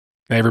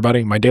Hey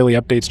everybody, my daily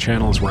updates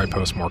channel is where I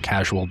post more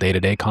casual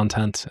day-to-day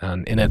content,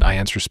 and in it I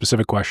answer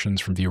specific questions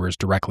from viewers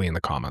directly in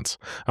the comments.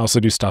 I also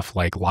do stuff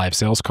like live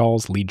sales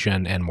calls, lead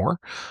gen, and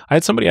more. I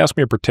had somebody ask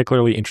me a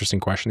particularly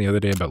interesting question the other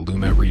day about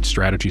Loom outreach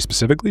strategy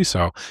specifically,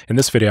 so in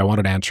this video I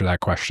wanted to answer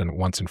that question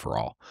once and for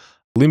all.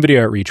 Loom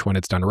video outreach, when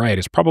it's done right,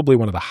 is probably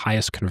one of the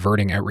highest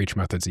converting outreach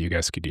methods that you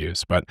guys could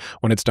use. But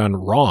when it's done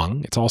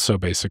wrong, it's also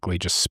basically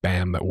just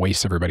spam that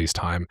wastes everybody's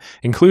time,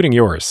 including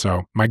yours.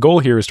 So my goal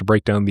here is to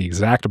break down the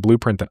exact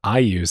blueprint that I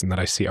use and that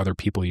I see other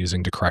people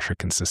using to crush it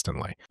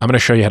consistently. I'm going to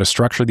show you how to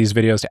structure these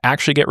videos to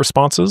actually get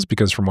responses,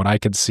 because from what I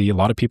could see, a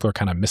lot of people are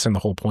kind of missing the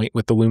whole point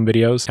with the Loom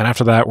videos. And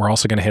after that, we're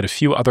also going to hit a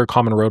few other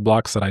common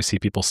roadblocks that I see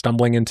people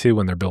stumbling into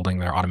when they're building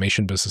their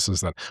automation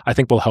businesses that I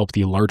think will help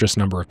the largest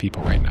number of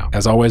people right now.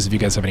 As always, if you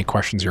guys have any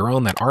questions of your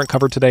own that aren't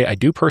covered today, I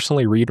do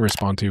personally read and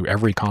respond to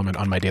every comment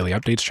on my daily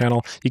updates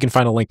channel. You can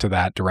find a link to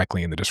that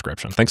directly in the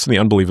description. Thanks for the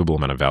unbelievable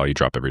amount of value you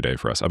drop every day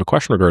for us. I have a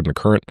question regarding the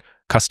current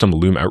custom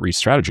Loom outreach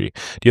strategy.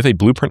 Do you have a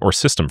blueprint or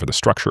system for the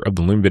structure of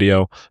the Loom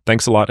video?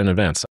 Thanks a lot in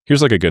advance.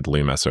 Here's like a good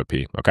Loom SOP,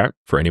 okay?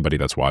 For anybody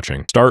that's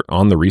watching. Start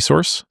on the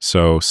resource,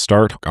 so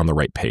start on the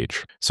right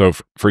page. So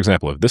for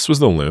example, if this was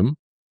the Loom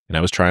and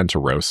I was trying to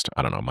roast,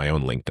 I don't know, my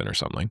own LinkedIn or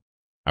something,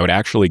 I would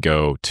actually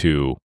go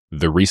to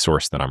the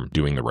resource that I'm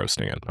doing the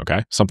roasting in,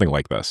 okay? Something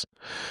like this.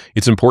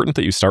 It's important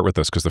that you start with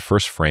this because the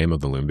first frame of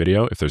the Loom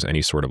video, if there's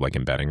any sort of like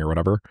embedding or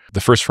whatever, the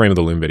first frame of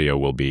the Loom video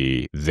will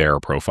be their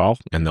profile,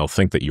 and they'll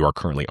think that you are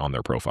currently on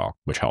their profile,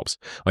 which helps.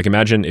 Like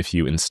imagine if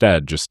you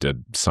instead just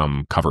did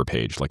some cover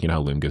page, like you know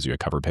how Loom gives you a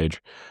cover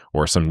page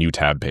or some new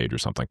tab page or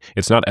something.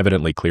 It's not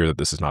evidently clear that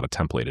this is not a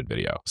templated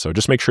video. So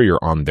just make sure you're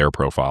on their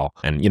profile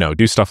and, you know,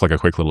 do stuff like a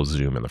quick little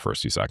zoom in the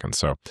first few seconds.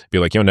 So be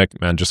like, yo,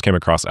 Nick, man, just came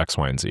across X,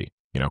 Y, and Z.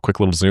 You know, quick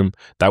little zoom.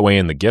 That way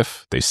in the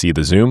GIF, they see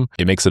the zoom.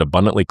 It makes it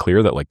abundantly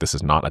clear that like this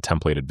is not a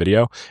templated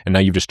video. And now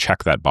you've just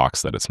checked that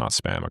box that it's not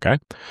spam, okay?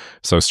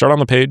 So start on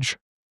the page,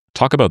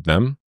 talk about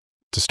them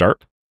to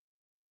start.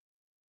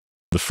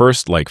 The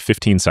first like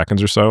 15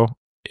 seconds or so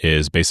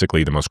is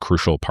basically the most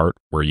crucial part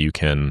where you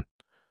can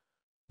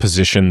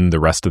position the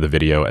rest of the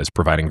video as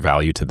providing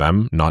value to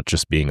them, not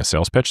just being a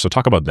sales pitch. So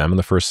talk about them in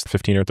the first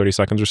 15 or 30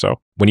 seconds or so.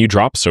 When you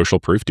drop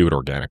social proof, do it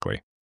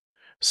organically.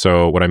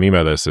 So what I mean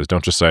by this is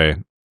don't just say,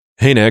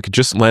 hey, Nick,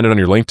 just landed on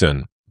your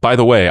LinkedIn. By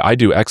the way, I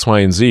do X,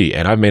 Y, and Z,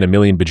 and I've made $1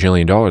 million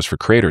bajillion dollars for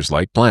creators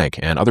like blank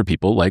and other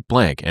people like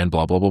blank and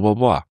blah, blah, blah, blah,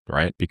 blah,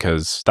 right?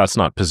 Because that's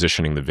not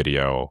positioning the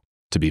video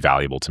to be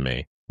valuable to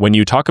me. When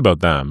you talk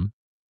about them,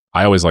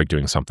 I always like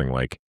doing something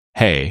like,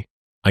 hey,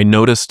 I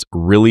noticed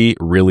really,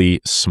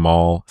 really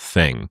small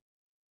thing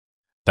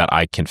that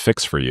I can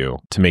fix for you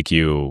to make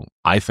you,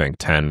 I think,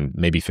 $10,000,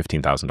 maybe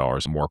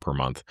 $15,000 more per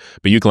month.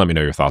 But you can let me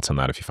know your thoughts on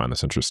that if you find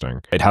this interesting.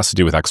 It has to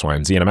do with X, Y,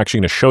 and Z, and I'm actually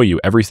going to show you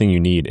everything you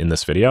need in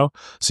this video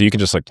so you can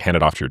just like hand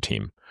it off to your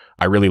team.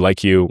 I really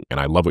like you, and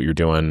I love what you're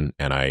doing,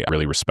 and I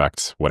really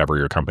respect whatever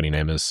your company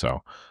name is, so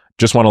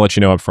just want to let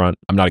you know up front,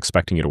 I'm not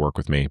expecting you to work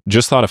with me.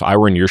 Just thought if I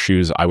were in your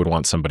shoes, I would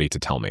want somebody to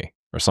tell me,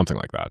 or something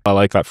like that. I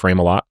like that frame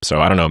a lot.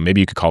 So I don't know,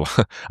 maybe you could call,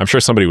 I'm sure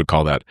somebody would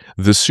call that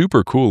the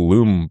super cool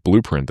Loom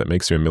blueprint that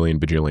makes you $1 million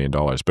bajillion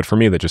dollars. But for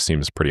me, that just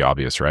seems pretty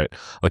obvious, right?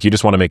 Like you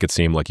just want to make it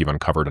seem like you've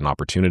uncovered an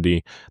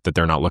opportunity that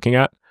they're not looking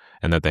at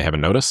and that they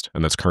haven't noticed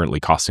and that's currently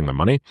costing them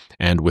money.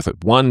 And with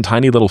one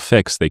tiny little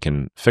fix, they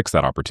can fix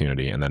that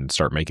opportunity and then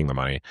start making the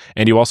money.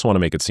 And you also want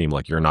to make it seem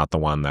like you're not the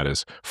one that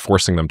is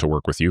forcing them to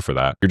work with you for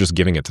that. You're just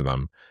giving it to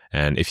them.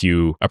 And if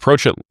you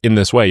approach it in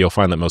this way, you'll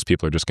find that most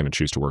people are just going to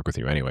choose to work with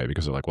you anyway,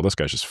 because they're like, well, this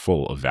guy's just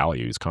full of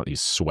value.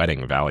 He's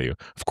sweating value.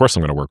 Of course,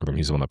 I'm going to work with him.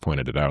 He's the one that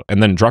pointed it out.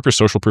 And then drop your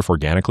social proof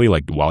organically,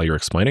 like while you're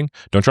explaining.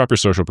 Don't drop your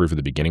social proof at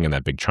the beginning in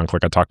that big chunk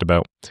like I talked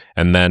about.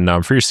 And then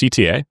for your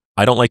CTA,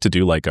 I don't like to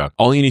do like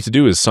all you need to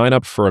do is sign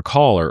up for a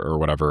call or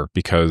whatever,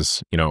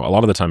 because, you know, a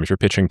lot of the time if you're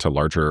pitching to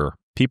larger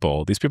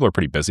people, these people are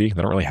pretty busy.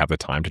 They don't really have the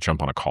time to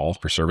jump on a call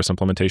for service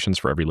implementations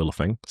for every little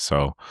thing.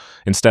 So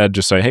instead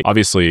just say, hey,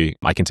 obviously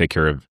I can take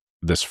care of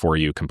this for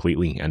you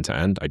completely end to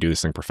end. I do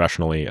this thing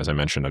professionally. As I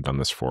mentioned, I've done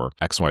this for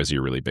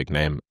XYZ really big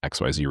name,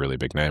 XYZ really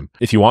big name.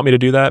 If you want me to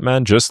do that,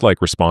 man, just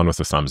like respond with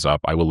a thumbs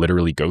up. I will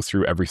literally go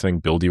through everything,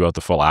 build you out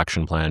the full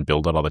action plan,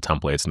 build out all the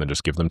templates, and then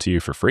just give them to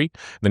you for free.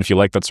 Then if you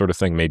like that sort of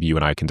thing, maybe you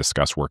and I can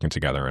discuss working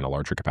together in a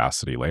larger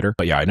capacity later.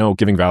 But yeah, I know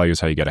giving value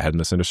is how you get ahead in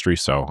this industry.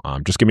 So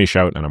just give me a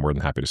shout and I'm more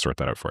than happy to sort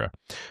that out for you.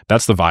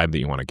 That's the vibe that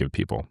you want to give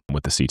people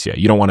with the CTA.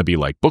 You don't want to be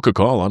like, book a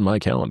call on my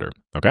calendar,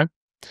 okay?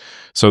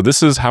 So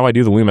this is how I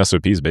do the Loom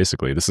SOPs,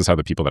 basically. This is how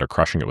the people that are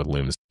crushing it with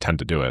Looms tend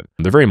to do it.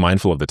 They're very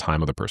mindful of the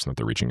time of the person that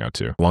they're reaching out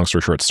to. Long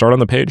story short, start on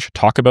the page,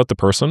 talk about the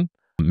person,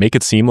 make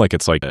it seem like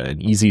it's like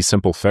an easy,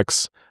 simple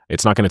fix.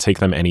 It's not going to take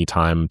them any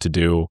time to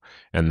do,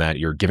 and that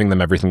you're giving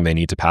them everything they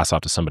need to pass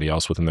off to somebody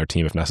else within their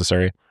team if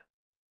necessary.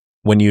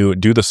 when you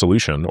do the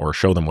solution or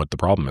show them what the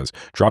problem is,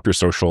 drop your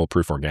social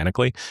proof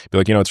organically. Be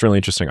like, it's really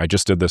interesting. I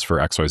just did this for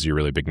XYZ,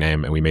 really big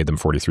name, and we made them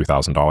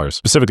 $43,000.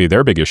 Specifically,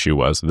 their big issue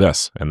was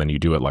this. And then you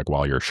do it like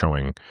while you're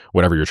showing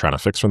whatever you're trying to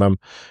fix for them.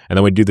 And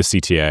then we do the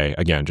CTA.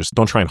 Again, just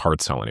don't try and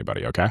hard sell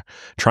anybody, okay?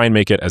 Try and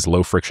make it as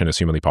low friction as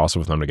humanly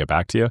possible for them to get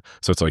back to you.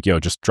 So it's like,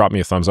 just drop me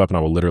a thumbs up and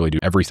I will literally do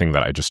everything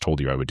that I just told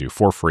you I would do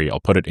for free. I'll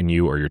put it in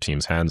you or your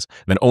team's hands.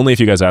 And then only if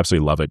you guys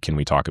absolutely love it can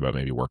we talk about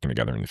maybe working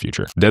together in the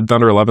future. Dead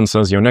Thunder 11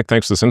 says, Nick,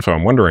 thanks for this info.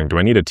 I'm wondering, do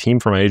I need a team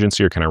for my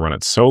agency or can I run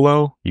it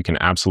solo? You can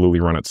absolutely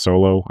run it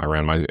solo. I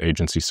ran my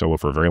agency solo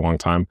for a very long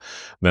time.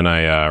 Then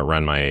I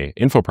ran my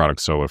info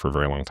product solo for a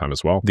very long time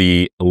as well.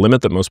 The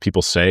limit that most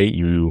people say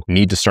you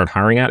need to start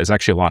hiring at is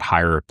actually a lot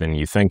higher than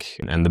you think.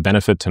 And the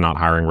benefit to not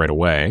hiring right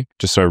away,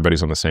 just so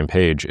everybody's on the same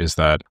page, is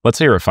that let's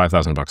say you're at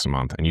 $5,000 a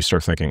month and you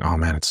start thinking, oh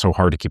man, it's so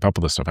hard to keep up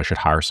with this stuff. I should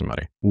hire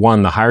somebody.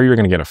 One, the higher you're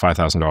going to get at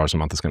 $5,000 a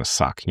month is going to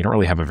suck. You don't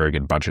really have a very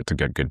good budget to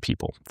get good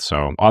people.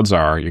 So odds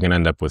are you're going to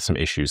end up with some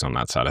issues on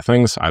that side of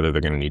things. Either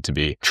they're going to need to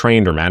be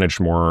trained or managed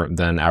more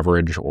than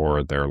average,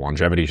 or their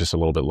longevity is just a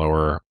little bit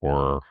lower,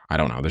 or I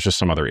don't know, there's just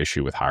some other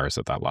issue with hires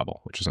at that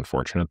level, which is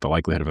unfortunate. The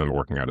likelihood of them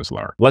working out is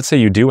lower. Let's say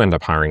you do end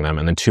up hiring them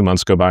and then 2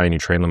 months go by and you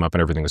train them up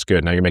and everything is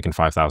good. Now you're making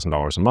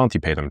 $5,000 a month.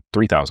 You pay them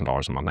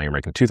 $3,000 a month. Now you're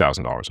making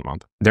 $2,000 a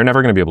month. They're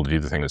never going to be able to do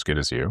the thing as good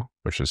as you,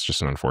 which is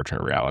just an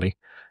unfortunate reality.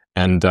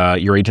 And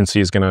your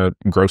agency is going to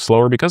grow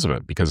slower because of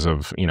it, because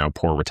of,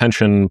 poor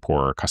retention,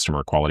 poor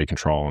customer quality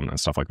control and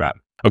stuff like that.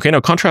 Okay,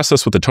 now contrast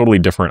this with a totally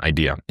different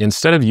idea.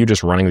 Instead of you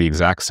just running the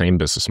exact same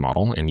business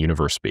model in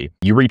Universe B,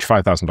 you reach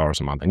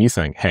 $5,000 a month and you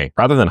think, hey,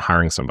 rather than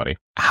hiring somebody,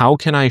 how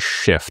can I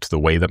shift the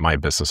way that my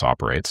business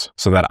operates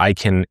so that I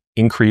can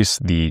increase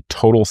the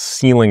total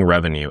ceiling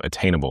revenue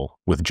attainable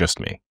with just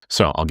me?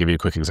 So I'll give you a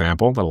quick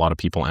example that a lot of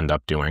people end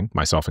up doing,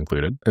 myself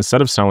included.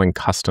 Instead of selling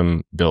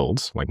custom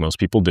builds, like most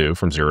people do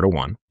from 0 to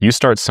 1, you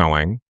start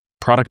selling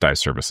productized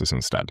services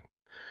instead.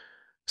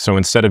 So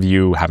instead of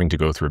you having to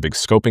go through a big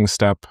scoping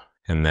step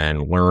and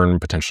then learn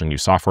potentially new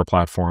software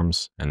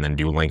platforms and then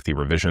do lengthy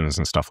revisions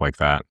and stuff like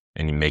that,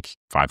 and you make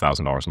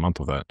 $5,000 a month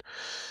with it,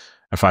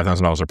 a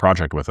 $5,000 a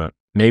project with it,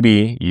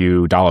 maybe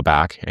you dial it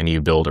back and you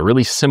build a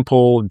really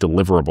simple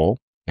deliverable,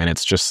 and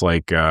it's just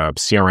like a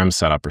CRM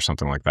setup or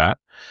something like that.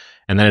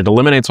 And then it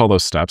eliminates all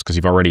those steps because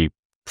you've already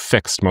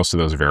fixed most of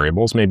those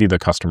variables. Maybe the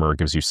customer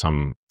gives you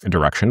some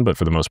direction, but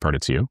for the most part,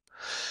 it's you.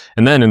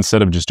 And then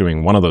instead of just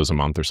doing one of those a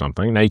month or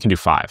something, now you can do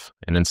 5.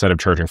 And instead of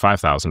charging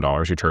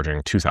 $5,000, you're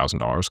charging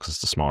 $2,000 because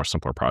it's a smaller,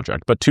 simpler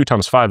project. But 2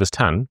 times 5 is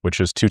 10,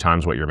 which is 2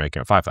 times what you're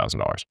making at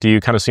 $5,000. Do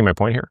you kind of see my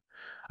point here?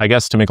 I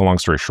guess to make a long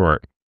story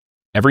short,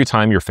 every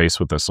time you're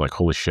faced with this, like,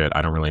 holy shit,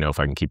 I don't really know if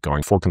I can keep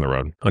going, fork in the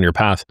road on your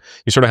path,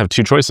 you sort of have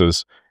 2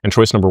 choices. And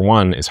choice number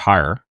 1 is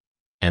hire,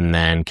 and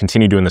then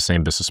continue doing the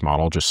same business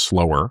model, just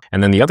slower.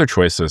 And then the other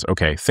choice is,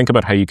 okay, think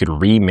about how you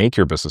could remake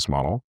your business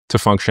model to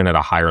function at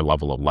a higher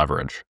level of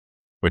leverage,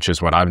 which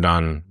is what I've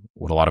done,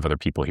 what a lot of other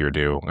people here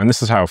do. And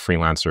this is how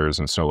freelancers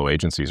and solo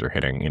agencies are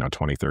hitting,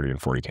 20, 30,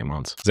 and 40K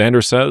months.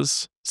 Xander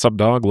says, sup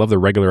dog, love the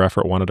regular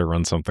effort, wanted to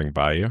run something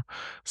by you.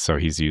 So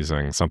he's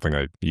using something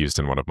I used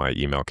in one of my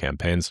email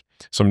campaigns.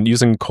 So I'm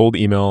using cold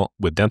email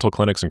with dental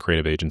clinics and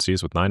creative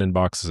agencies with 9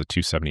 inboxes at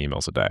 270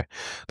 emails a day.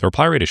 The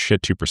reply rate is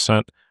shit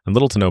 2% and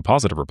little to no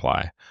positive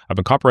reply. I've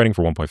been copywriting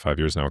for 1.5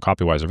 years now.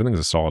 Copy-wise, everything's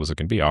as solid as it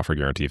can be. Offer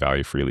guarantee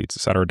value, free leads,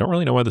 etc. Don't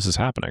really know why this is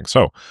happening.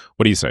 So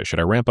what do you say? Should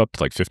I ramp up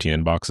to like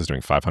 15 inboxes doing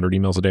 500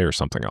 emails a day or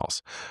something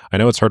else? I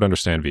know it's hard to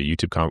understand via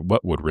YouTube comment,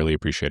 but would really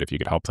appreciate if you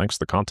could help. Thanks for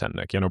the content,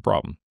 Nick. Yeah, no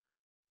problem.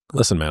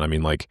 Listen,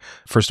 man,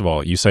 first of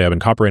all, you say I've been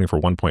copywriting for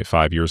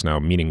 1.5 years now,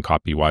 meaning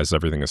copy-wise,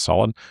 everything is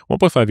solid.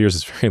 1.5 years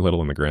is very little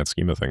in the grand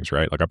scheme of things,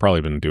 right? Like, I've probably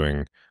been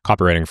doing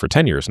copywriting for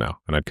 10 years now,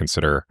 and I'd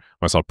consider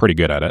myself pretty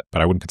good at it,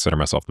 but I wouldn't consider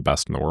myself the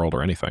best in the world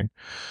or anything.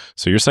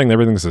 So you're saying that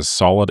everything's as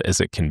solid as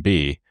it can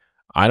be.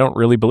 I don't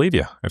really believe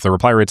you. If the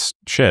reply rate's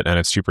shit and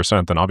it's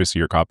 2%, then obviously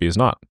your copy is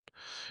not.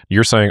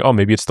 You're saying, oh,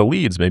 maybe it's the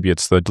leads, maybe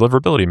it's the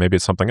deliverability, maybe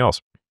it's something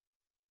else.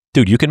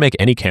 Dude, you can make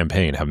any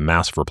campaign have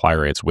massive reply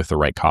rates with the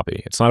right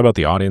copy. It's not about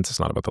the audience. It's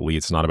not about the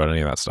leads. It's not about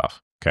any of that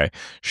stuff. Okay.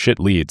 Shit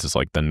leads is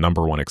like the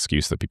 #1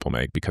 excuse that people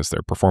make because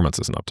their performance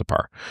isn't up to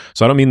par.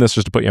 So I don't mean this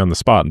just to put you on the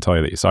spot and tell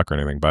you that you suck or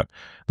anything, but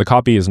the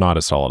copy is not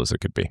as solid as it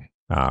could be.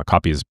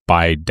 Copy is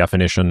by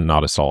definition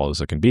not as solid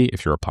as it can be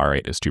if your reply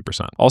rate is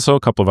 2%. Also, a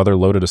couple of other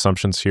loaded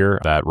assumptions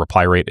here that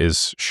reply rate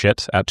is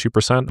shit at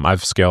 2%.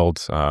 I've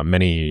scaled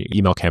many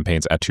email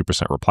campaigns at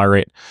 2% reply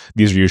rate.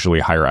 These are usually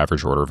higher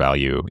average order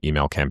value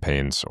email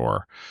campaigns,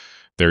 or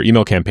they're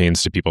email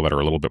campaigns to people that are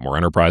a little bit more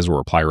enterprise where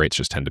reply rates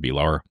just tend to be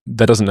lower.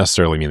 That doesn't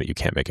necessarily mean that you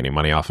can't make any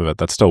money off of it.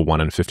 That's still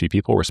 1 in 50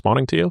 people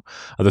responding to you.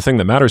 The thing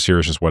that matters here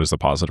is just what is the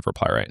positive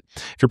reply rate.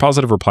 If your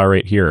positive reply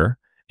rate here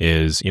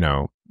is,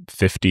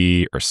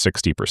 50 or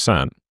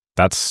 60%,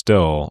 that's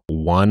still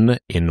 1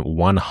 in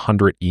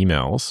 100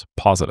 emails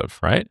positive,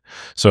 right?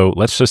 So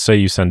let's just say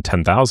you send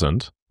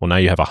 10,000. Well, now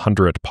you have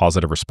 100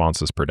 positive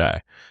responses per day.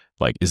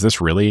 Like, is this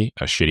really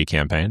a shitty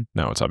campaign?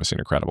 No, it's obviously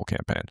an incredible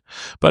campaign.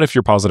 But if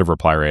your positive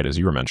reply rate, as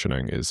you were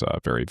mentioning, is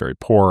very, very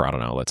poor, I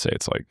don't know, let's say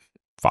it's like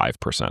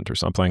 5% or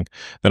something,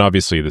 then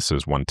obviously this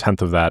is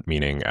 1/10 of that,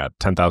 meaning at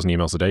 10,000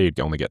 emails a day, you'd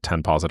only get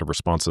 10 positive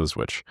responses,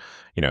 which,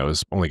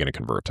 is only going to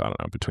convert to, I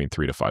don't know, between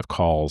 3 to 5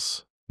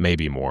 calls,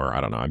 maybe more.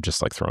 I don't know. I'm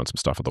just like throwing some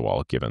stuff at the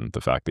wall, given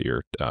the fact that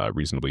you're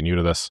reasonably new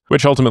to this,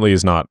 which ultimately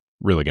is not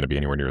really going to be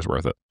anywhere near as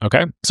worth it.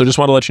 Okay. So just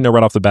want to let you know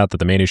right off the bat that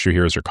the main issue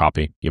here is your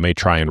copy. You may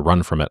try and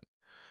run from it.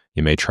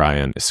 You may try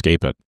and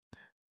escape it,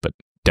 but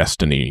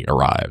destiny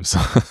arrives.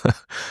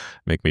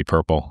 Make me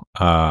purple.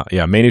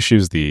 Yeah, main issue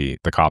is the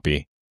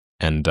copy.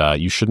 And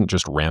you shouldn't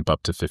just ramp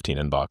up to 15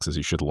 inboxes.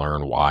 You should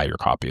learn why your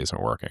copy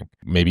isn't working.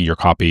 Maybe your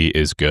copy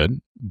is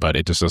good, but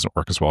it just doesn't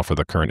work as well for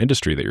the current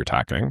industry that you're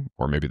tackling,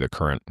 or maybe the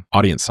current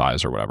audience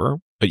size or whatever.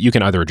 But you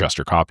can either adjust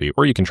your copy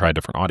or you can try a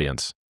different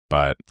audience.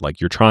 But like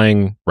you're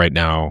trying right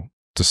now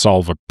to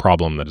solve a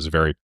problem that is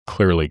very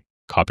clearly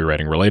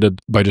copywriting related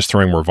by just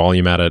throwing more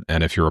volume at it.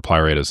 And if your reply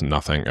rate is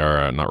nothing,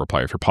 or not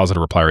reply, if your positive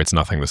reply rate's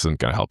nothing, this isn't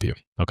going to help you.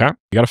 Okay?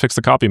 You got to fix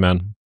the copy,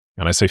 man.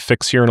 And I say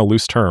fix here in a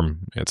loose term.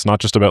 It's not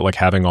just about like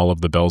having all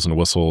of the bells and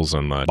whistles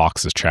and the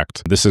boxes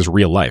checked. This is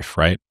real life,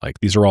 right? Like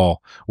these are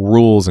all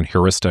rules and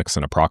heuristics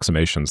and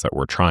approximations that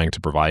we're trying to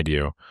provide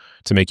you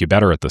to make you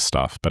better at this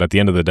stuff. But at the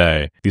end of the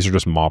day, these are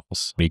just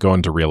models. When you go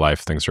into real life,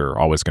 things are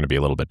always going to be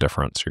a little bit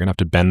different. So you're going to have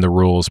to bend the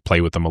rules,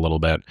 play with them a little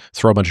bit,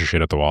 throw a bunch of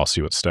shit at the wall,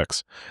 see what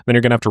sticks. Then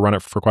you're going to have to run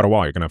it for quite a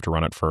while. You're going to have to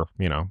run it for,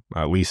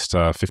 at least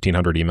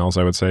 1,500 emails,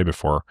 I would say,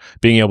 before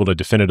being able to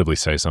definitively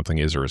say something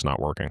is or is not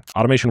working.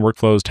 Automation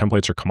workflows,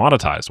 templates are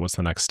commoditized. What's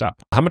the next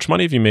step? How much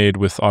money have you made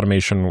with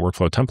automation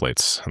workflow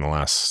templates in the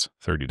last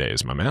 30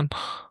 days, my man?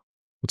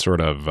 What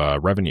sort of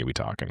revenue are we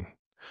talking?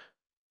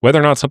 Whether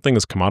or not something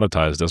is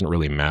commoditized doesn't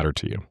really matter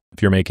to you.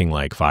 If you're making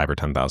like $5,000 or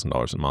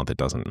 $10,000 a month, it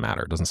doesn't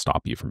matter. It doesn't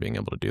stop you from being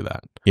able to do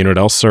that. You know what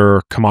else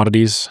are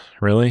commodities,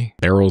 really?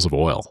 Barrels of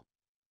oil.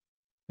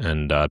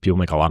 And people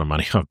make a lot of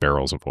money off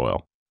barrels of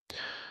oil.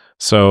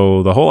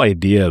 So the whole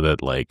idea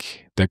that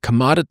like they're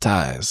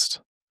commoditized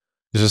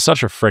is just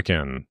such a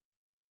freaking,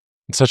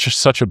 such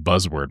a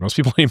buzzword. Most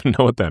people don't even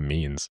know what that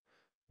means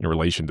in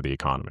relation to the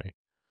economy.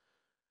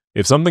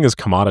 If something is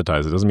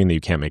commoditized, it doesn't mean that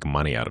you can't make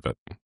money out of it.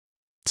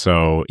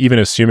 So even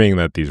assuming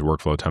that these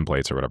workflow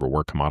templates or whatever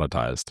were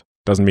commoditized,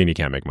 doesn't mean you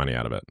can't make money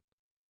out of it.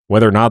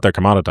 Whether or not they're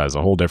commoditized is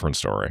a whole different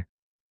story.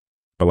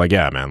 But like,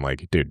 yeah, man,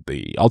 like, dude,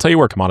 I'll tell you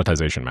where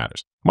commoditization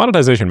matters.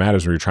 Commoditization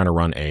matters when you're trying to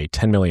run a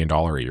 $10 million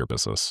a year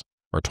business,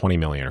 or $20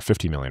 million, or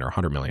 $50 million, or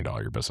 $100 million a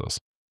year business,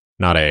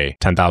 not a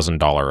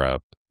 $10,000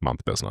 a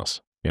month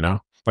business,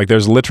 Like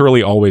there's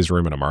literally always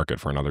room in a market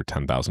for another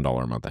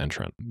 $10,000 a month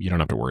entrant. You don't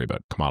have to worry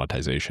about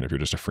commoditization if you're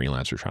just a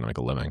freelancer trying to make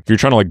a living. If you're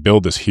trying to like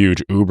build this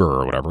huge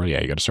Uber or whatever,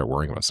 yeah, you got to start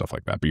worrying about stuff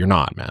like that. But you're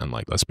not, man.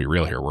 Like, let's be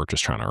real here. We're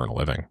just trying to earn a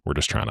living. We're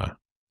just trying to,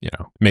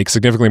 make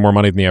significantly more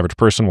money than the average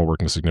person while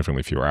working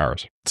significantly fewer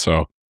hours.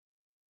 So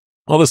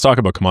all this talk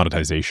about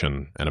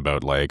commoditization and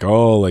about like,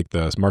 oh, like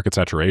the market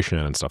saturation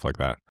and stuff like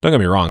that. Don't get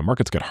me wrong.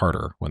 Markets get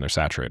harder when they're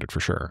saturated for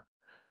sure.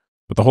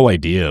 But the whole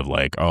idea of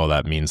like, oh,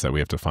 that means that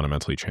we have to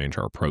fundamentally change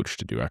our approach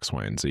to do X,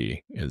 Y, and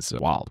Z is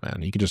wild,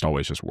 man. You could just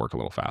always just work a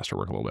little faster,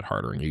 work a little bit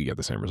harder, and you get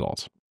the same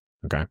results.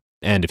 Okay.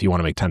 And if you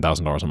want to make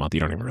 $10,000 a month, you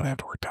don't even really have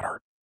to work that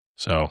hard.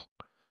 So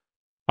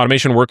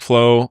automation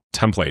workflow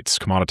templates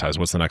commoditized.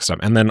 What's the next step?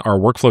 And then are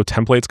workflow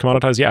templates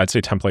commoditized? Yeah, I'd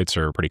say templates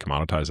are pretty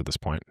commoditized at this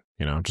point.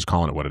 Just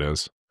calling it what it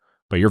is.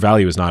 But your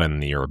value is not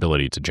in your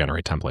ability to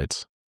generate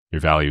templates. Your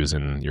value is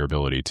in your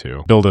ability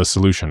to build a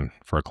solution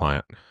for a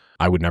client.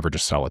 I would never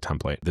just sell a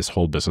template. This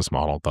whole business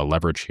model, the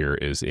leverage here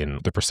is in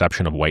the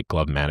perception of white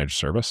glove managed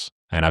service.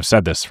 And I've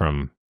said this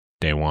from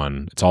day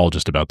one. It's all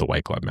just about the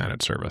white glove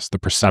managed service. The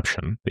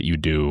perception that you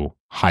do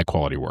high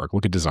quality work.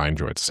 Look at Design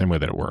Joy. It's the same way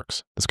that it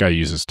works. This guy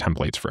uses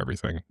templates for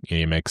everything.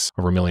 He makes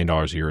over $1 million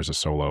a year as a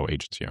solo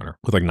agency owner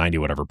with like 90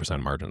 whatever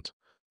percent margins.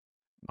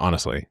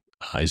 Honestly,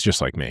 he's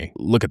just like me.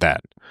 Look at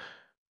that.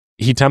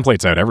 He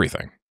templates out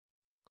everything.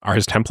 Are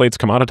his templates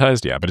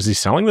commoditized? Yeah, but is he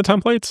selling the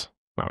templates?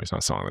 No, he's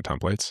not selling the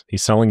templates.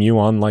 He's selling you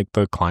on like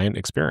the client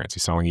experience.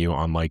 He's selling you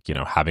on like,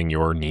 having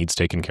your needs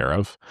taken care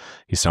of.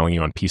 He's selling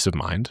you on peace of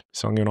mind.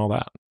 He's selling you on all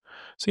that.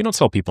 So you don't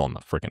sell people on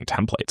the freaking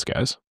templates,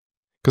 guys.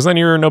 Because then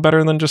you're no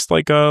better than just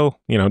like a,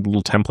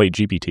 little template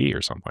GPT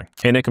or something.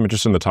 Hey, Nick, I'm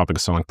interested in the topic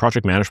of selling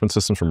project management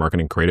systems for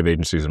marketing creative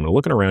agencies. I've been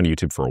looking around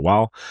YouTube for a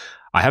while.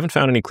 I haven't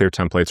found any clear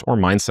templates or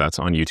mindsets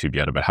on YouTube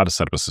yet about how to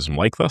set up a system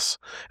like this,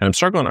 and I'm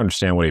struggling to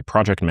understand what a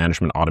project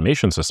management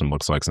automation system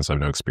looks like since I have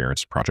no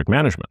experience in project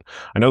management.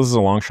 I know this is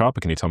a long shot,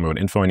 but can you tell me what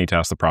info I need to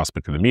ask the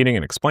prospect of the meeting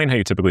and explain how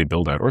you typically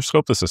build out or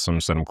scope the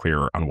system so that I'm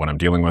clear on what I'm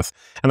dealing with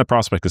and the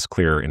prospect is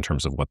clear in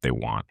terms of what they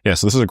want? Yeah,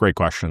 so this is a great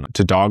question.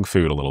 To dog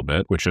food a little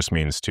bit, which just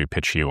means to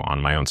pitch you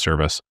on my own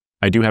service,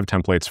 I do have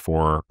templates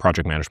for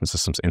project management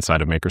systems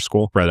inside of Maker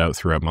School, spread out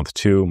throughout month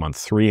 2, month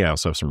 3. I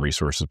also have some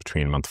resources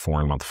between month 4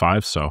 and month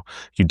 5. So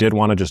if you did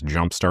want to just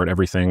jumpstart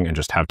everything and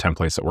just have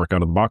templates that work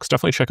out of the box,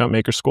 definitely check out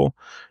Maker School.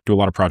 Do a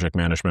lot of project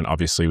management.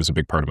 Obviously, it was a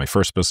big part of my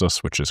first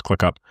business, which is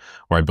ClickUp,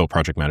 where I built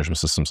project management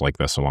systems like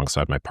this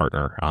alongside my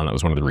partner. That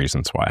was one of the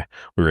reasons why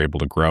we were able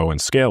to grow and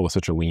scale with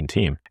such a lean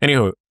team.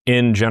 Anywho,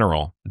 In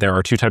general, there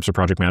are two types of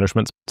project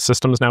management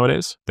systems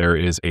nowadays. There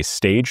is a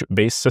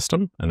stage-based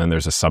system, and then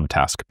there's a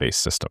subtask-based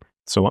system.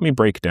 So let me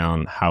break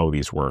down how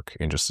these work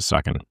in just a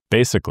second.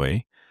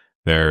 Basically,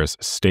 there's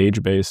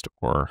stage-based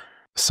or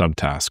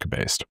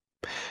subtask-based.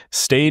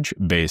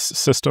 Stage-based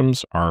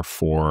systems are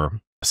for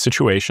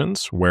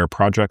situations where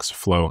projects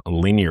flow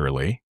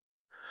linearly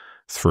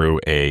through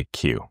a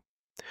queue.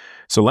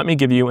 So let me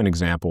give you an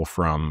example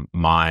from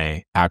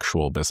my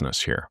actual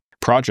business here.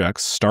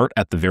 Projects start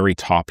at the very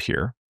top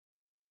here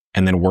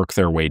and then work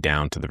their way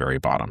down to the very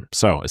bottom.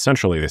 So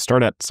essentially, they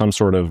start at some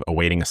sort of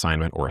awaiting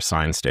assignment or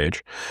assign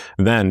stage.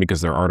 Then,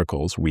 because they're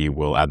articles, we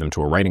will add them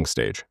to a writing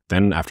stage.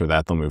 Then after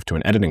that, they'll move to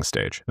an editing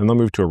stage. Then they'll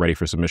move to a ready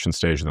for submission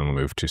stage, and then they'll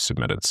move to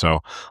submitted. So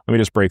let me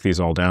just break these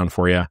all down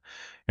for you.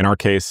 In our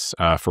case,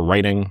 for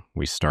writing,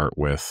 we start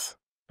with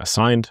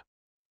assigned,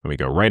 then we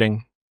go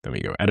writing, then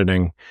we go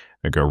editing,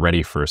 then go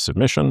ready for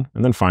submission,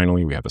 and then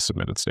finally we have a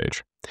submitted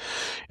stage.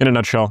 In a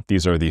nutshell,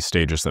 these are the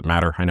stages that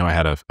matter. I know I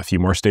had a few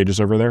more stages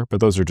over there,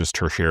 but those are just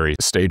tertiary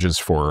stages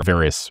for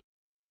various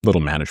little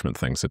management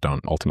things that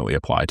don't ultimately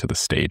apply to the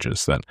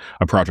stages that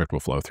a project will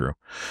flow through.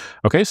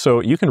 Okay,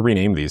 so you can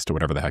rename these to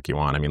whatever the heck you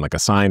want. I mean, like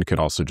assigned could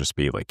also just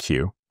be like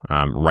queue.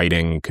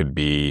 Writing could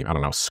be, I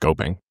don't know,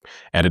 scoping.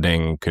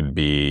 Editing could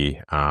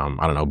be, I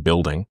don't know,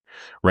 building.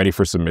 Ready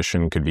for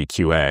submission could be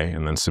QA,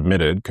 and then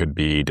submitted could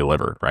be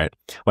delivered, right?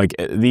 Like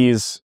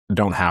these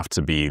don't have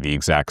to be the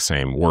exact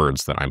same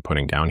words that I'm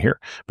putting down here,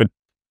 but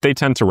they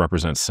tend to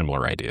represent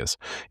similar ideas.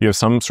 You have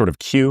some sort of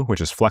queue,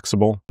 which is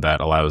flexible, that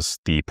allows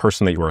the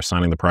person that you are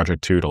assigning the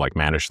project to like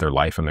manage their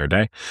life and their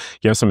day.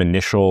 You have some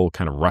initial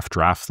kind of rough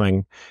draft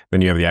thing.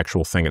 Then you have the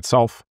actual thing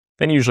itself.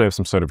 Then you usually have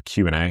some sort of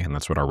Q&A, and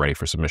that's what our ready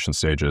for submission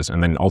stage is.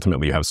 And then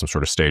ultimately you have some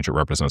sort of stage that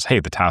represents, hey,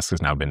 the task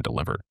has now been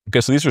delivered. Okay,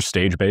 so these are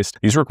stage-based.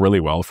 These work really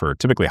well for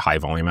typically high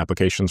volume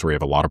applications where you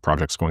have a lot of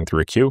projects going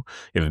through a queue.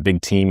 You have a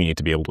big team, you need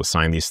to be able to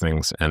assign these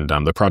things, and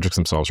the projects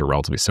themselves are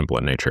relatively simple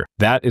in nature.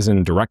 That is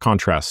in direct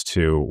contrast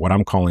to what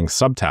I'm calling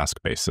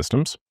subtask-based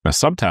systems. Now,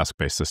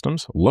 subtask-based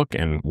systems look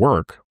and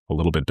work a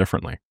little bit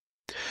differently.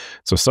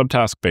 So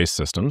subtask-based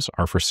systems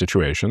are for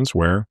situations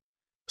where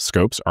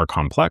scopes are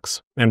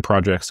complex and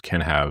projects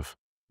can have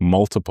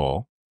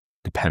multiple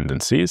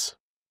dependencies,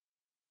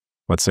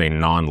 let's say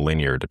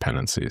non-linear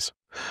dependencies.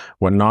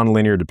 What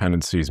non-linear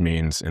dependencies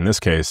means in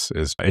this case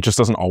is it just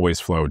doesn't always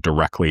flow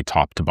directly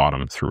top to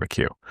bottom through a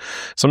queue.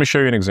 So let me show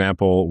you an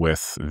example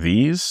with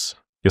these.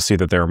 You'll see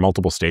that there are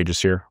multiple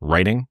stages here: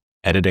 writing,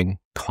 editing,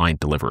 client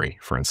delivery,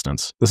 for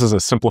instance. This is a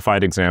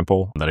simplified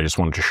example that I just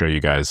wanted to show you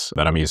guys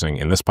that I'm using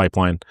in this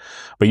pipeline,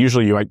 but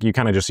usually you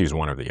kind of just use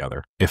one or the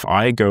other. If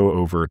I go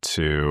over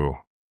to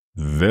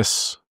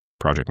this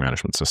project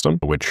management system,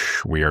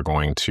 which we are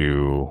going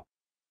to,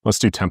 let's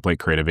do template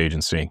creative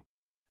agency.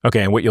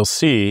 Okay, and what you'll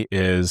see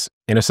is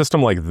in a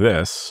system like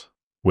this,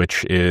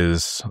 which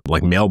is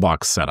like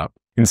mailbox setup,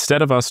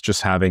 instead of us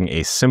just having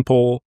a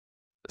simple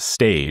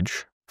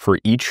stage for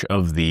each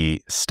of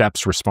the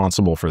steps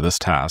responsible for this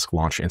task,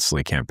 launch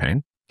instantly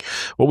campaign,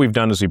 what we've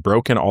done is we've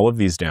broken all of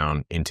these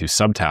down into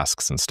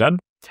subtasks instead.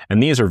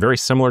 And these are very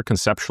similar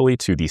conceptually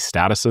to the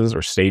statuses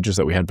or stages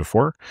that we had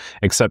before,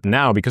 except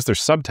now, because they're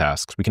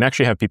subtasks, we can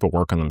actually have people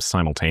work on them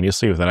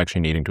simultaneously without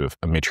actually needing to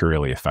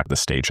materially affect the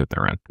stage that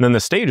they're in. And then the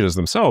stages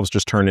themselves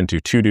just turn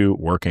into to do,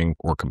 working,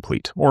 or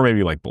complete, or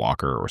maybe like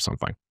blocker or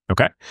something.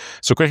 Okay,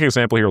 so quick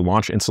example here,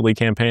 launch instantly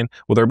campaign.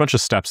 Well, there are a bunch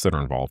of steps that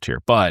are involved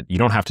here, but you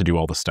don't have to do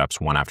all the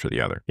steps one after the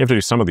other. You have to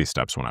do some of these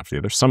steps one after the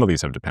other. Some of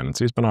these have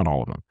dependencies, but not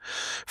all of them.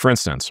 For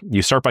instance,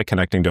 you start by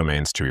connecting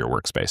domains to your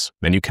workspace.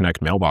 Then you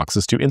connect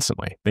mailboxes to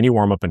instantly. Then you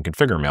warm up and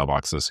configure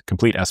mailboxes,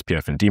 complete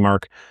SPF and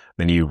DMARC.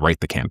 Then you write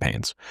the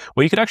campaigns.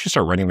 Well, you could actually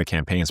start writing the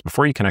campaigns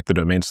before you connect the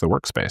domains to the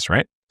workspace,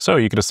 right? So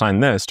you could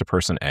assign this to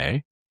person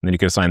A, and then you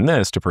could assign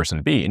this to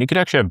person B, and you could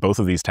actually have both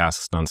of these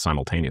tasks done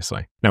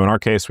simultaneously. Now, in our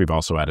case, we've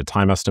also added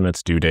time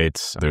estimates, due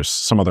dates. There's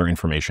some other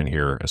information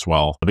here as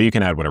well, but you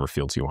can add whatever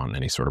fields you want in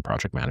any sort of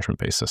project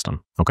management-based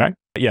system, okay?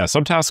 Yeah,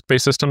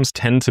 subtask-based systems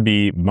tend to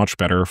be much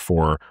better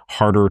for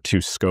harder to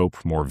scope,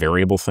 more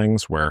variable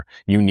things where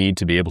you need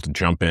to be able to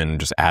jump in and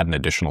just add an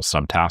additional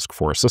subtask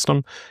for a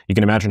system. You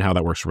can imagine how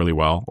that works really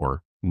well,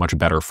 or much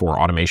better for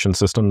automation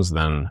systems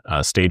than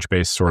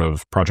stage-based sort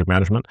of project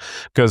management,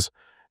 because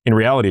in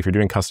reality, if you're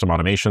doing custom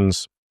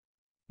automations,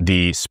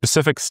 the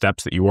specific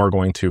steps that you are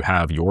going to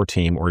have your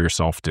team or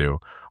yourself do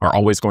are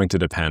always going to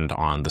depend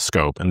on the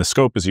scope. And the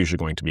scope is usually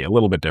going to be a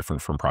little bit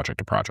different from project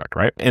to project,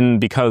 right? And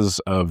because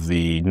of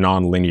the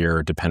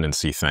non-linear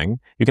dependency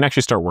thing, you can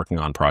actually start working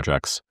on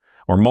projects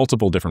or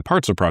multiple different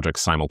parts of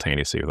projects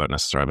simultaneously without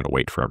necessarily having to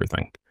wait for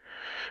everything.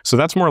 So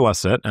that's more or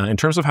less it. In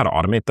terms of how to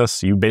automate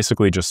this, you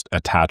basically just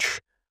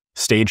attach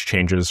stage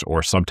changes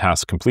or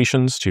subtask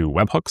completions to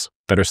webhooks.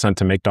 that are sent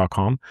to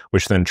make.com,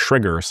 which then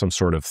trigger some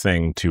sort of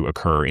thing to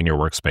occur in your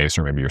workspace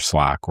or maybe your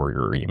Slack or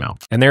your email.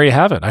 And there you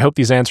have it. I hope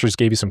these answers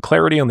gave you some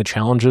clarity on the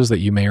challenges that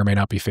you may or may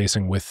not be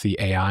facing with the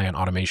AI and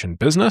automation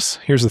business.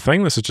 Here's the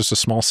thing. This is just a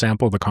small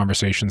sample of the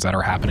conversations that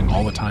are happening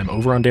all the time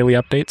over on Daily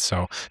Updates.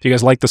 So if you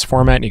guys like this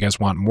format and you guys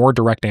want more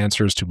direct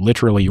answers to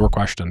literally your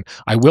question,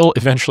 I will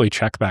eventually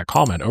check that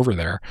comment over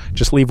there.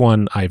 Just leave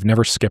one. I've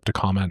never skipped a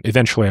comment.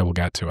 Eventually I will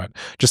get to it.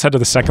 Just head to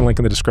the second link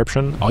in the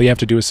description. All you have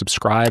to do is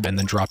subscribe and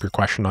then drop your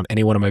question on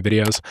any one of my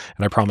videos,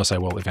 and I promise I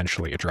will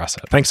eventually address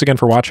it. Thanks again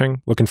for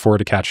watching. Looking forward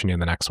to catching you in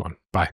the next one. Bye.